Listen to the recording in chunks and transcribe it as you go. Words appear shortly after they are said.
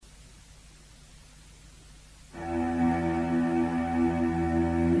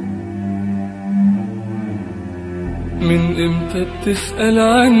من امتى بتسأل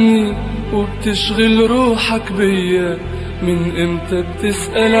عني وبتشغل روحك بيا؟ من امتى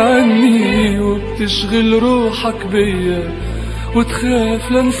بتسأل عني وبتشغل روحك بيا؟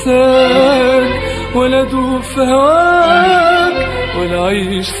 وتخاف لنساك ولا دوب في هواك ولا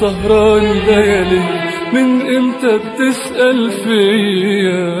عيش سهران ليالي؟ من امتى بتسأل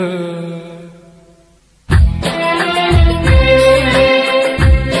فيا؟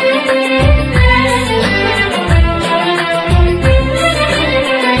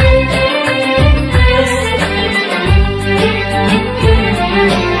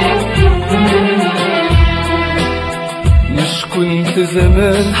 كنت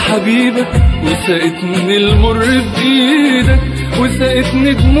زمان حبيبك وسقتني المر بإيدك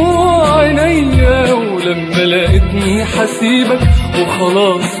وسقتني دموع عينيا، ولما لقيتني حسيبك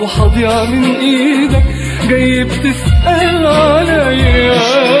وخلاص وحضيع من إيدك جاي بتسأل عليا.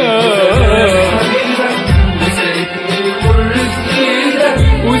 وسقتني المر بإيدك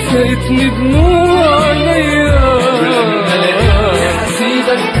وسقتني دموع عينيا، ولما لقيتني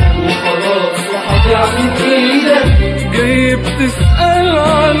حسيبك وخلاص وحضيع من إيدك جاي بتسأل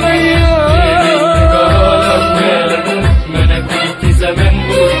عليا. ما انا كنت زمان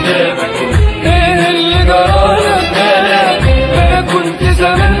قدامك، ايه اللي جرالك مالك؟ انا كنت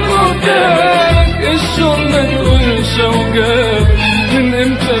زمان قدامك، الشوق ما تقولش وجابك، من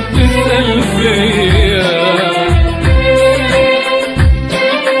امتى بتسأل فيا؟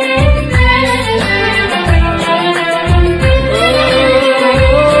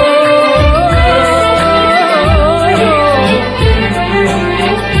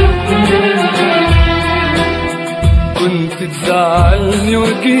 كنت تزعلني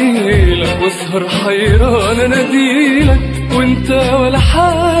واجيلك واسهر حيران اناديلك وانت ولا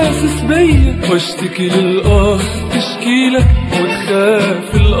حاسس بيا، واشتكي للآه تشكيلك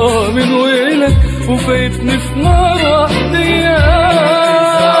وتخاف الآه من ويلك، وفايتني في نار وحديا.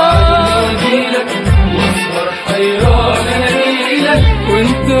 واسهر حيران اناديلك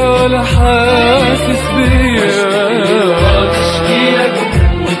وانت ولا حاسس بيا، تشكيلك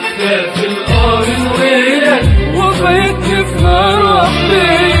وتخاف الآه من ويلك، وفايتني في نار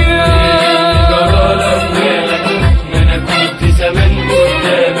وحديا. جرالك مالك؟ ما انا كنت زمان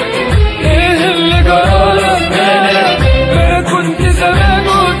قدامك، ايه اللي جرالك مالك؟ انا كنت زمان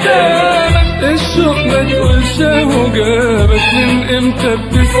قدامك، الشوق ما تقولش وجابك، من امتى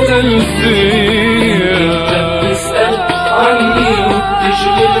بتسأل فيا؟ بتسأل عني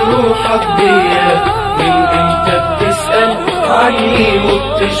وبتشغل روحك بيا، من امتى بتسأل عني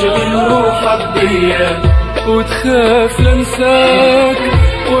وبتشغل روحك بيا؟ وتخاف لنساك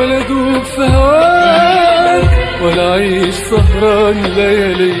ولا دوب في هواك ولا عيش سهران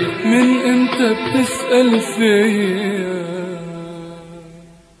ليالي، من امتى بتسأل فيا؟